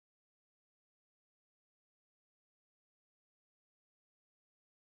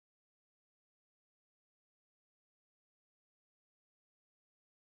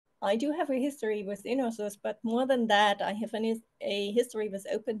I do have a history with InnerSource, but more than that, I have a history with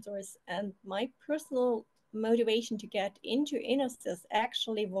open source. And my personal motivation to get into InnerSource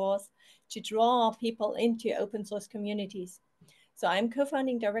actually was to draw people into open source communities. So I'm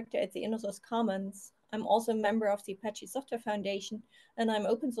co-founding director at the InnerSource Commons. I'm also a member of the Apache Software Foundation, and I'm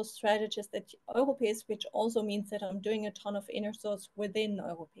open source strategist at Europace, which also means that I'm doing a ton of InnerSource within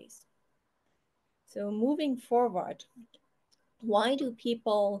Europace. So moving forward, why do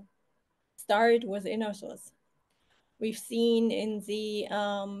people start with InnerSource? We've seen in the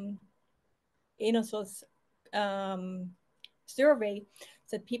InnerSource survey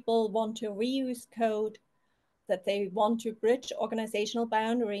that people want to reuse code, that they want to bridge organizational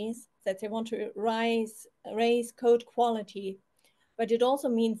boundaries, that they want to raise code quality. But it also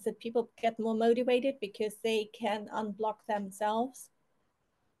means that people get more motivated because they can unblock themselves,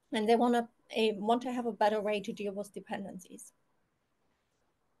 and they want to have a better way to deal with dependencies.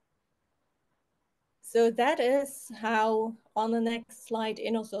 So that is how, on the next slide,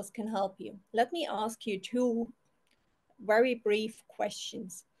 InnerSource can help you. Let me ask you two very brief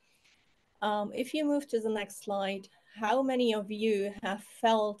questions. If you move to the next slide, how many of you have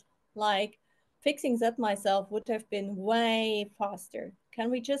felt like fixing that myself would have been way faster?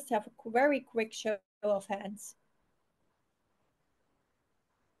 Can we just have a very quick show of hands?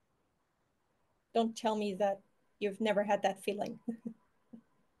 Don't tell me that you've never had that feeling.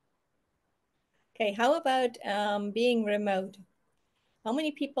 Okay, how about being remote? How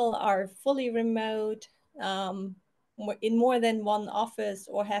many people are fully remote, in more than one office,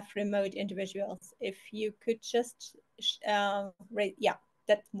 or have remote individuals? If you could just rate, yeah,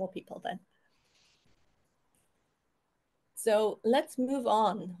 that's more people then. So let's move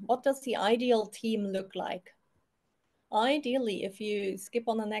on. What does the ideal team look like? Ideally, if you skip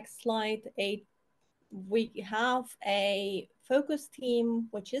on the next slide, we have a focus team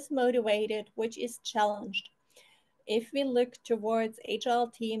which is motivated, which is challenged. If we look towards agile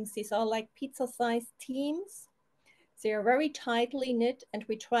teams, these are like pizza-sized teams. They are very tightly knit, and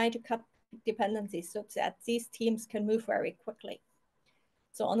we try to cut dependencies so that these teams can move very quickly.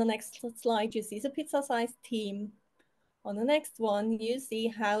 So on the next slide, you see the pizza-sized team. On the next one, you see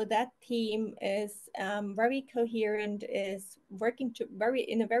how that team is very coherent, is working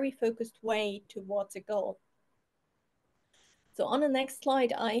in a very focused way towards a goal. So on the next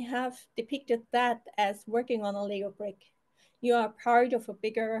slide, I have depicted that as working on a Lego brick. You are part of a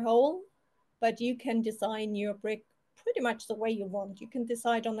bigger whole, but you can design your brick pretty much the way you want. You can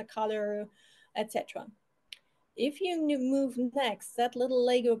decide on the color, etc. If you move next, that little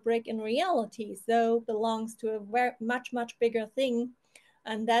Lego brick in reality, though, belongs to a much, much bigger thing.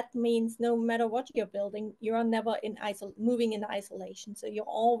 And that means no matter what you're building, you are never moving in isolation. So you're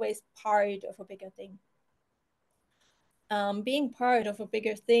always part of a bigger thing. Being part of a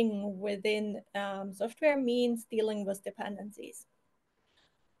bigger thing within software means dealing with dependencies.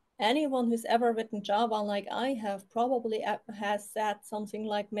 Anyone who's ever written Java like I have probably has said something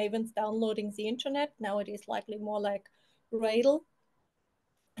like Maven's downloading the internet. Now it is likely more like Gradle.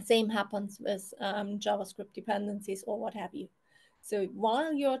 Same happens with JavaScript dependencies or what have you. So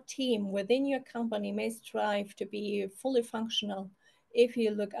while your team within your company may strive to be fully functional, if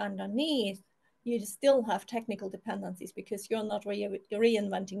you look underneath, you still have technical dependencies because you're not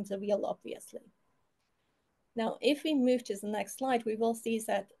reinventing the wheel, obviously. Now, if we move to the next slide, we will see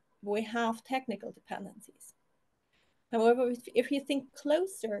that we have technical dependencies. However, if you think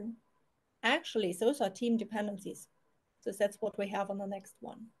closer, actually, those are team dependencies. So that's what we have on the next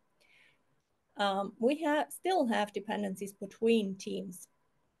one. We still have dependencies between teams.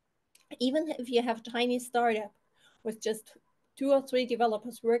 Even if you have a tiny startup with just 2 or 3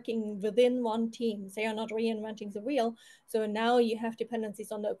 developers working within one team, they are not reinventing the wheel. So now you have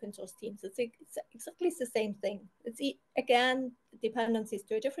dependencies on the open source teams. It's exactly the same thing. It's again dependencies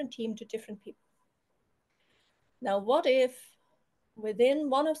to a different team, to different people. Now, what if within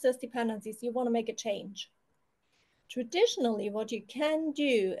one of those dependencies you want to make a change? Traditionally, what you can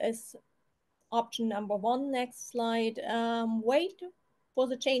do is option number 1, next slide, wait for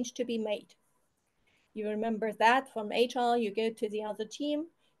the change to be made. You remember that from HR, you go to the other team,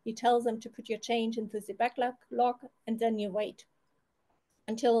 you tell them to put your change into the backlog, and then you wait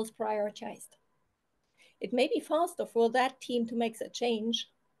until it's prioritized. It may be faster for that team to make the change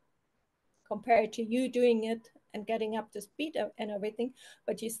compared to you doing it and getting up to speed and everything,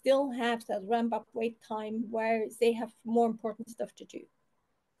 but you still have that ramp up wait time where they have more important stuff to do.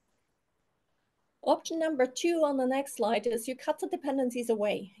 Option number 2 on the next slide is you cut the dependencies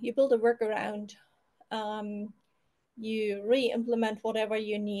away. You build a workaround. You re-implement whatever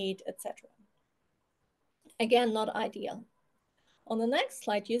you need, etc. Again, not ideal. on the next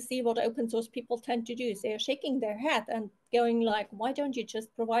slide, you see what open source people tend to do. They are shaking their head and going like, why don't you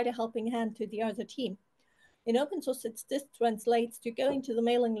just provide a helping hand to the other team? In open source, this translates to going to the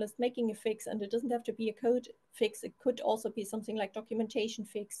mailing list, making a fix, and it doesn't have to be a code fix. It could also be something like documentation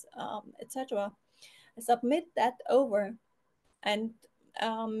fix, etc. Submit that over and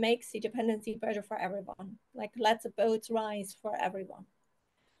makes the dependency better for everyone. Like lets the boats rise for everyone.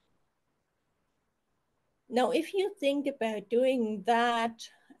 Now, if you think about doing that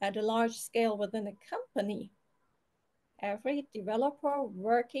at a large scale within a company, every developer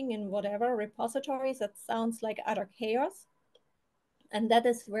working in whatever repositories, that sounds like utter chaos. And that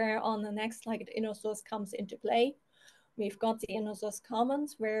is where on the next slide, InnerSource comes into play. We've got the InnerSource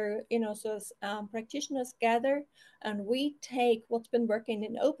Commons where InnerSource practitioners gather, and we take what's been working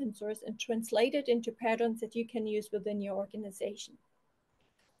in open source and translate it into patterns that you can use within your organization.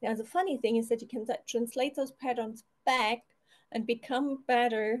 Now, the funny thing is that you can translate those patterns back and become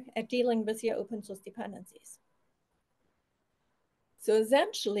better at dealing with your open source dependencies. So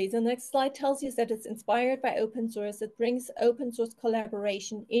essentially, the next slide tells you that it's inspired by open source. It brings open source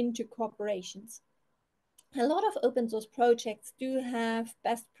collaboration into corporations. A lot of open source projects do have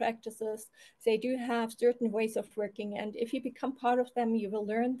best practices. They do have certain ways of working. And if you become part of them, you will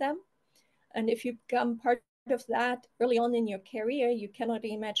learn them. And if you become part of that early on in your career, you cannot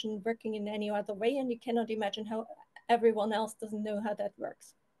imagine working in any other way, and you cannot imagine how everyone else doesn't know how that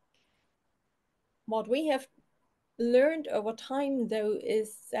works. What we have learned over time, though,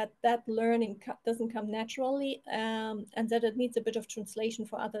 is that that learning doesn't come naturally, and that it needs a bit of translation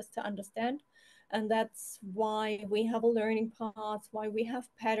for others to understand. And that's why we have a learning path, why we have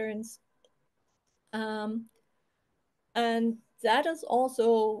patterns. And that is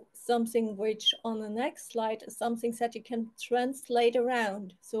also something which on the next slide is something that you can translate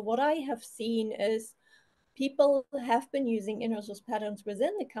around. So what I have seen is people have been using InnerSource patterns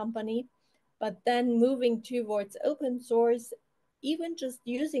within the company, but then moving towards open source, even just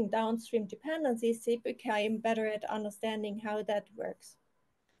using downstream dependencies, they became better at understanding how that works.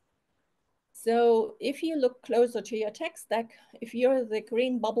 So if you look closer to your tech stack, if you're the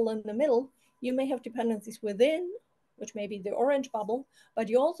green bubble in the middle, you may have dependencies within, which may be the orange bubble, but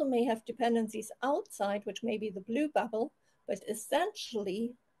you also may have dependencies outside, which may be the blue bubble. But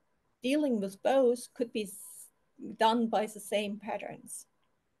essentially, dealing with both could be done by the same patterns.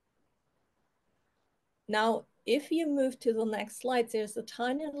 Now, if you move to the next slide, there's a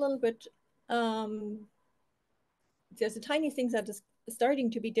tiny little bit, there's a tiny thing that is starting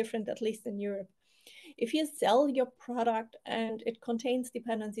to be different, at least in Europe. If you sell your product and it contains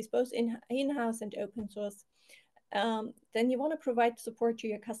dependencies, both in-house and open source, then you want to provide support to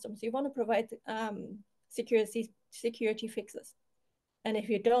your customers. You want to provide security fixes. And if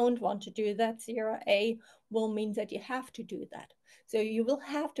you don't want to do that, CRA will mean that you have to do that. So you will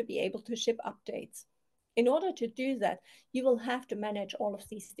have to be able to ship updates. In order to do that, you will have to manage all of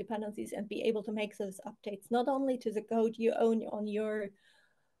these dependencies and be able to make those updates, not only to the code you own on your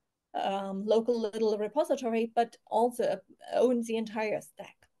local little repository, but also own the entire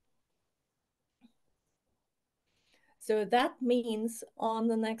stack. So that means on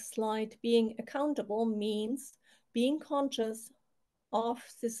the next slide, being accountable means being conscious of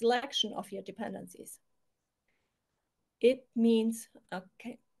the selection of your dependencies. It means,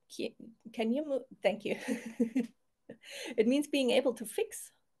 okay, can you move? Thank you. It means being able to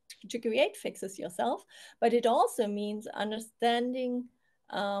create fixes yourself, but it also means understanding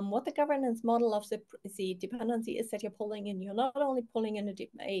what the governance model of the dependency is that you're pulling in. You're not only pulling in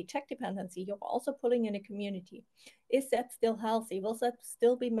a tech dependency, you're also pulling in a community. Is that still healthy? Will that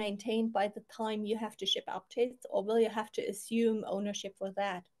still be maintained by the time you have to ship updates, or will you have to assume ownership for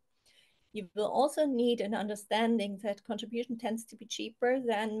that? You will also need an understanding that contribution tends to be cheaper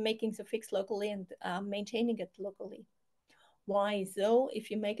than making the fix locally and maintaining it locally. Why so? If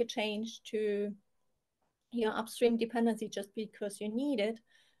you make a change to your upstream dependency just because you need it,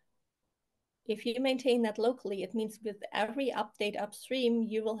 if you maintain that locally, it means with every update upstream,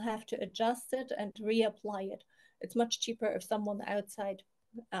 you will have to adjust it and reapply it. It's much cheaper if someone outside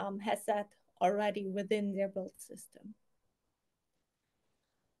has that already within their build system.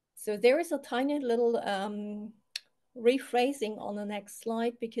 So there is a tiny little rephrasing on the next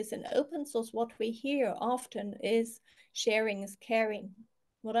slide, because in open source, what we hear often is sharing is caring.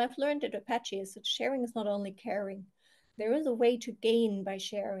 What I've learned at Apache is that sharing is not only caring. There is a way to gain by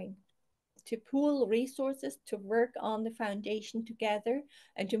sharing, to pool resources, to work on the foundation together,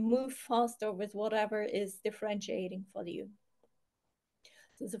 and to move faster with whatever is differentiating for you.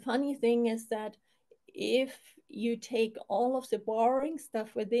 So the funny thing is that if you take all of the boring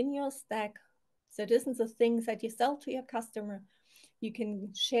stuff within your stack, that isn't the things that you sell to your customer, you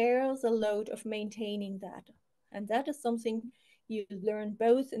can share the load of maintaining that. And that is something you learn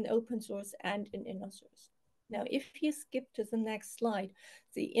both in open source and in InnerSource. Now, if you skip to the next slide,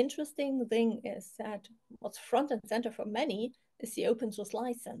 the interesting thing is that what's front and center for many is the open source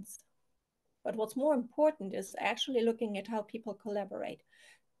license. But what's more important is actually looking at how people collaborate.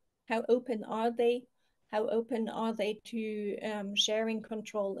 How open are they? How open are they to sharing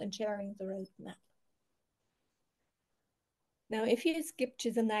control and sharing the roadmap? Now, if you skip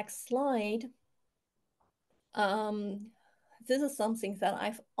to the next slide, this is something that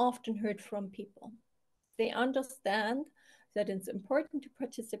I've often heard from people. They understand that it's important to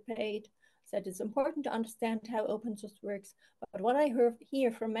participate, that it's important to understand how open source works. But what I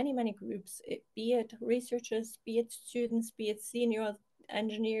hear from many groups, be it researchers, be it students, be it senior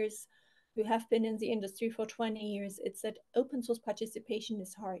engineers who have been in the industry for 20 years, it's that open source participation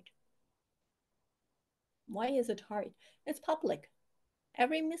is hard. Why is it hard? It's public.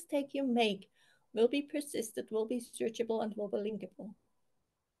 Every mistake you make will be persisted, will be searchable, and will be linkable.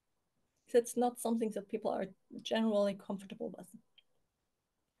 That's not something that people are generally comfortable with.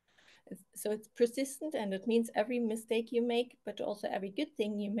 So it's persistent, and it means every mistake you make, but also every good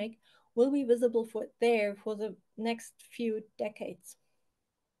thing you make, will be visible for the next few decades.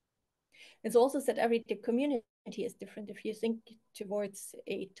 It's also that every community is different. If you think towards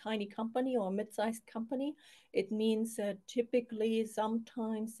a tiny company or a mid-sized company, it means that typically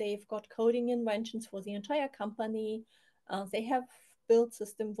sometimes they've got coding inventions for the entire company. They have build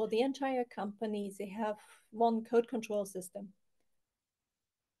system for the entire company. They have one code control system.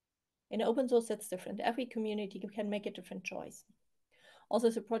 In open source, that's different. Every community can make a different choice. Also,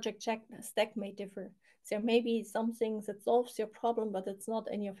 the project stack may differ. There may be something that solves your problem, but it's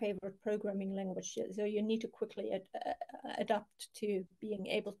not in your favorite programming language. So you need to quickly adapt to being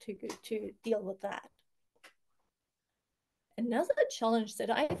able to deal with that. Another challenge that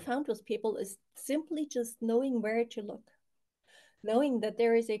I found with people is simply just knowing where to look. Knowing that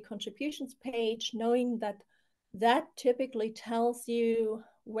there is a contributions page, knowing that that typically tells you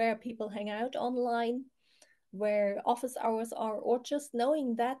where people hang out online, where office hours are, or just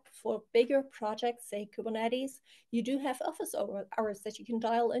knowing that for bigger projects, say Kubernetes, you do have office hours that you can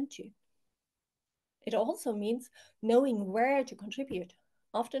dial into. It also means knowing where to contribute.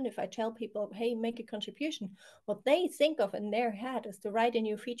 Often if I tell people, hey, make a contribution, what they think of in their head is to write a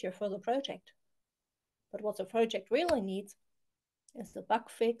new feature for the project. But what the project really needs is a bug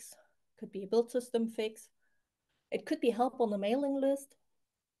fix, could be a build system fix, it could be help on the mailing list,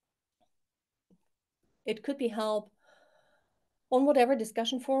 it could be help on whatever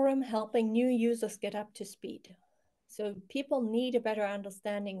discussion forum, helping new users get up to speed. So people need a better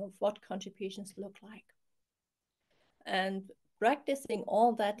understanding of what contributions look like. And practicing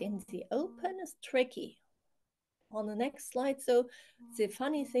all that in the open is tricky. On the next slide, so the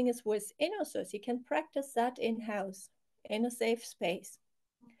funny thing is with InnerSource, you can practice that in-house, in a safe space.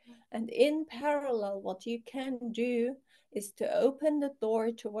 And in parallel, what you can do is to open the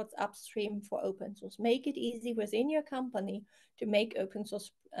door towards upstream for open source. Make it easy within your company to make open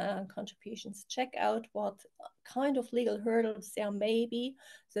source contributions. Check out what kind of legal hurdles there may be,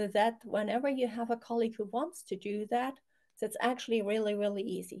 so that whenever you have a colleague who wants to do that, that's actually really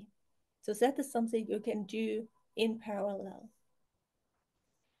easy. So that is something you can do in parallel.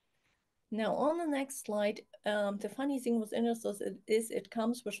 Now, on the next slide, the funny thing with InnerSource is it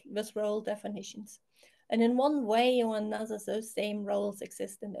comes with role definitions. And in one way or another, those same roles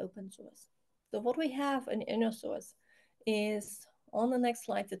exist in open source. So what we have in InnerSource is, on the next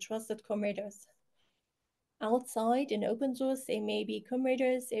slide, the trusted committers. Outside in open source, they may be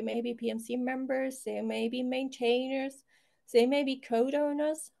committers, they may be PMC members, they may be maintainers, they may be code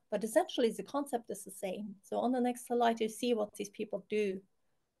owners, but essentially the concept is the same. So on the next slide, you see what these people do.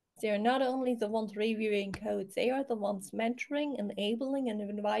 They're not only the ones reviewing code, they are the ones mentoring, enabling, and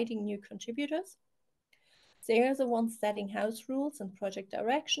inviting new contributors. They are the ones setting house rules and project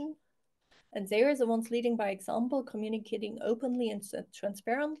direction. And they are the ones leading by example, communicating openly and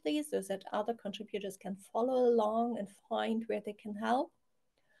transparently so that other contributors can follow along and find where they can help.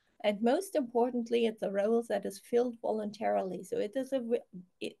 And most importantly, it's a role that is filled voluntarily. So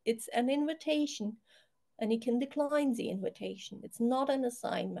it's an invitation, and you can decline the invitation. It's not an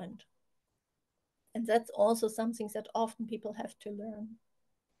assignment. And that's also something that often people have to learn.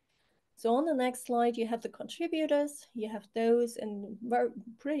 So on the next slide, you have the contributors. You have those in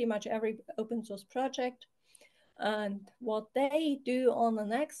pretty much every open source project. And what they do on the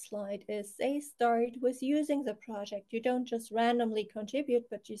next slide is they start with using the project. You don't just randomly contribute,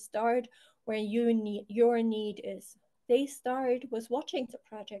 but you start where your need is. They start with watching the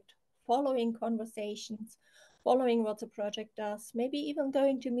project, following conversations, following what the project does, maybe even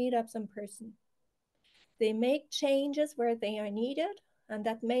going to meetups in person. They make changes where they are needed, and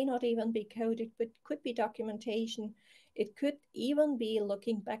that may not even be coded, but could be documentation. It could even be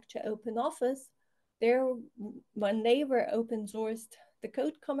looking back to OpenOffice. There, when they were open sourced, the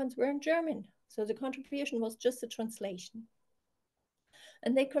code comments were in German, so the contribution was just a translation.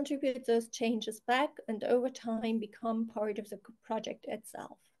 And they contribute those changes back and over time become part of the project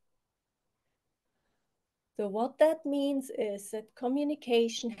itself. So what that means is that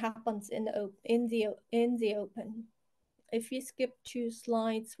communication happens in the open. If you skip 2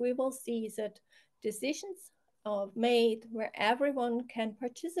 slides, we will see that decisions are made where everyone can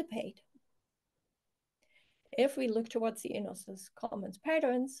participate. If we look towards the InnerSource Commons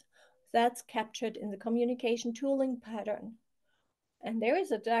patterns, that's captured in the communication tooling pattern. And there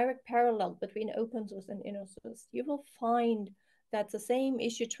is a direct parallel between open source and InnerSource. You will find that the same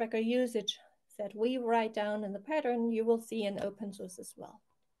issue tracker usage that we write down in the pattern, you will see in open source as well.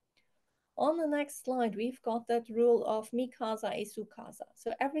 On the next slide, we've got that rule of mi casa e su casa.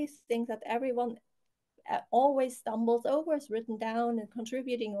 So everything that everyone always stumbles over is written down in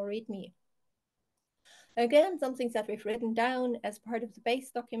contributing or README. Again, something that we've written down as part of the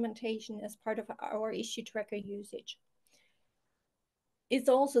base documentation, as part of our issue tracker usage. It's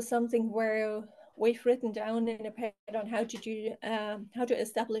also something where we've written down in a pattern how to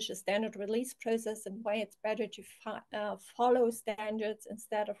establish a standard release process and why it's better to follow standards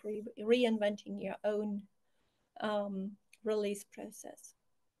instead of reinventing your own release process.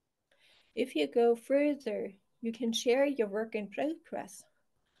 If you go further, you can share your work in progress.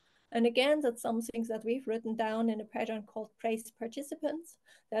 And again, that's some things that we've written down in a pattern called praise participants.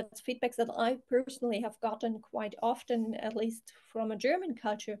 That's feedback that I personally have gotten quite often, at least from a German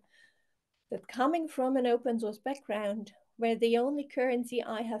culture, that coming from an open source background, where the only currency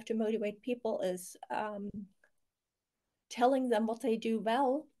I have to motivate people is telling them what they do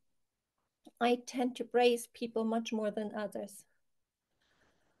well, I tend to praise people much more than others.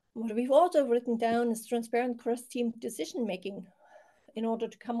 What we've also written down is transparent cross-team decision-making in order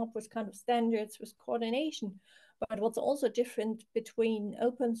to come up with kind of standards with coordination. But what's also different between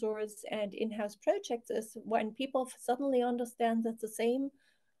open source and in-house projects is when people suddenly understand that the same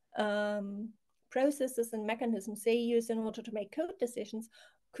processes and mechanisms they use in order to make code decisions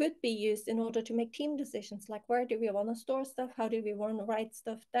could be used in order to make team decisions, like where do we want to store stuff, how do we want to write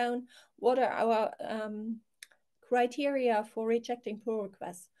stuff down, what are our criteria for rejecting pull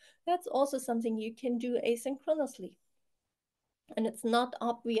requests. That's also something you can do asynchronously. And it's not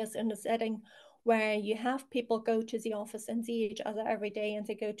obvious in a setting where you have people go to the office and see each other every day and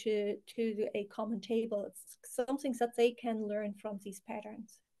they go to a common table. It's something that they can learn from these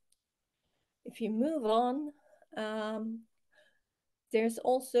patterns. If you move on, there's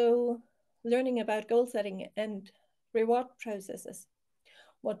also learning about goal setting and reward processes.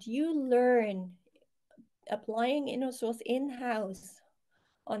 What you learn applying InnerSource in-house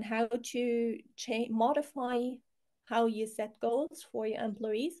on how to modify how you set goals for your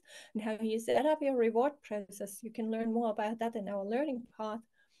employees and how you set up your reward process. You can learn more about that in our learning path.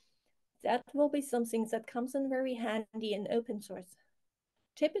 That will be something that comes in very handy in open source.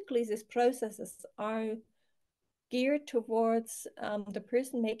 Typically, these processes are geared towards the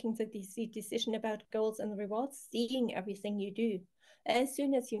person making the decision about goals and rewards, seeing everything you do. As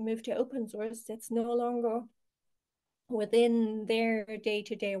soon as you move to open source, that's no longer within their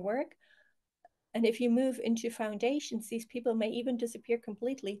day-to-day work. And if you move into foundations, these people may even disappear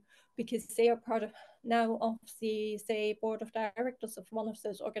completely because they are part of now of the, say, board of directors of one of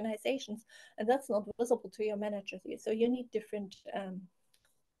those organizations, and that's not visible to your manager. So you need different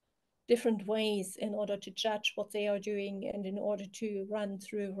ways in order to judge what they are doing and in order to run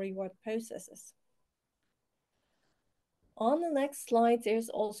through reward processes. On the next slide, there's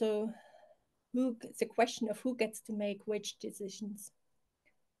also the question of who gets to make which decisions.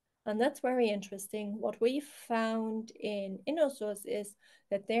 And that's very interesting. What we found in InnerSource is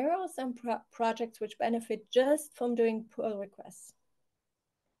that there are some projects which benefit just from doing pull requests.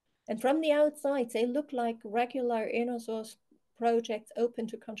 And from the outside, they look like regular InnerSource projects open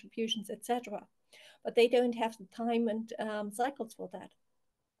to contributions, etc. But they don't have the time and cycles for that.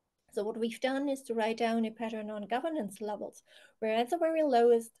 So what we've done is to write down a pattern on governance levels, where at the very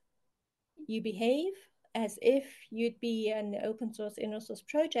lowest, you behave as if you'd be an open source InnerSource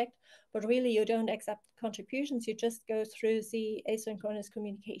project, but really you don't accept contributions, you just go through the asynchronous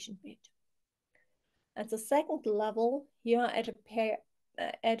communication bit. At the second level, you're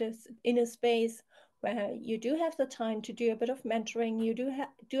in a space where you do have the time to do a bit of mentoring, you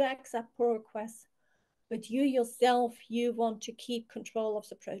do accept pull requests, but you yourself, you want to keep control of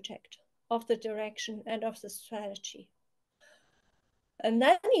the project. of the direction and of the strategy. And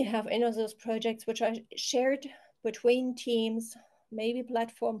then you have InnerSource projects which are shared between teams, maybe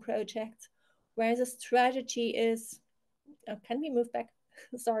platform projects, where the strategy is, can we move back?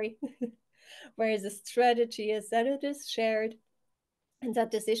 Sorry. Where the strategy is that it is shared and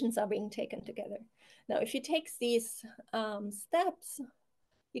that decisions are being taken together. Now, if you take these steps,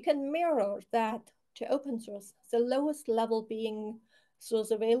 you can mirror that to open source, the lowest level being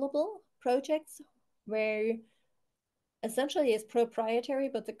source available projects, where essentially it's proprietary,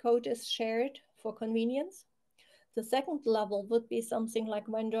 but the code is shared for convenience. The second level would be something like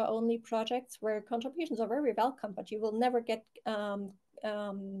vendor-only projects where contributions are very welcome, but you will never get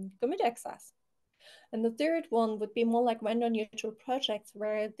commit access. And the third one would be more like vendor-neutral projects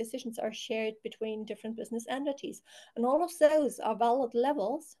where decisions are shared between different business entities. And all of those are valid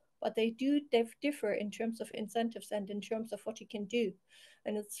levels, but they do differ in terms of incentives and in terms of what you can do.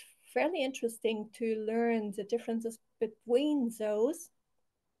 And it's fairly interesting to learn the differences between those.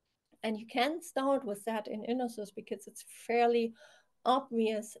 And you can start with that in InnerSource because it's fairly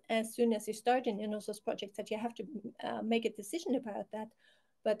obvious as soon as you start an InnerSource project that you have to make a decision about that.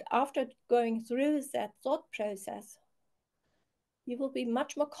 But after going through that thought process, you will be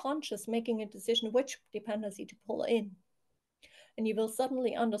much more conscious making a decision which dependency to pull in. And you will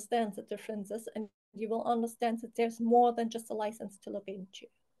suddenly understand the differences, and you will understand that there's more than just a license to look into.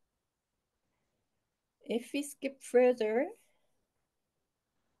 If we skip further,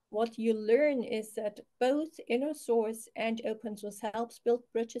 what you learn is that both InnerSource and open source helps build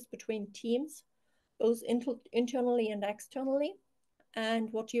bridges between teams, both internally and externally.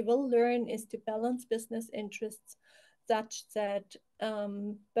 And what you will learn is to balance business interests such that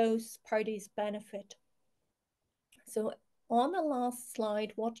both parties benefit. So on the last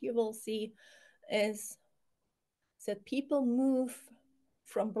slide, what you will see is that people move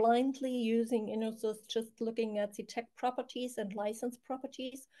from blindly using InnerSource, just looking at the tech properties and license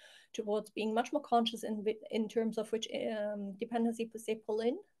properties, towards being much more conscious in terms of which dependency they pull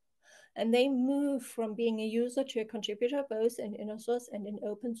in. And they move from being a user to a contributor, both in InnerSource and in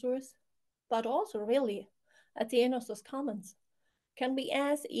open source, but also really at the InnerSource Commons. Can be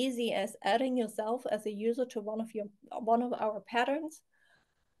as easy as adding yourself as a user to one of our patterns,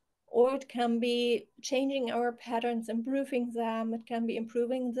 or it can be changing our patterns, improving them. It can be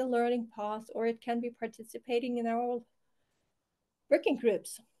improving the learning path, or it can be participating in our working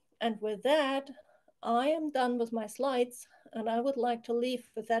groups. And with that, I am done with my slides, and I would like to leave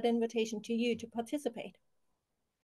with that invitation to you to participate.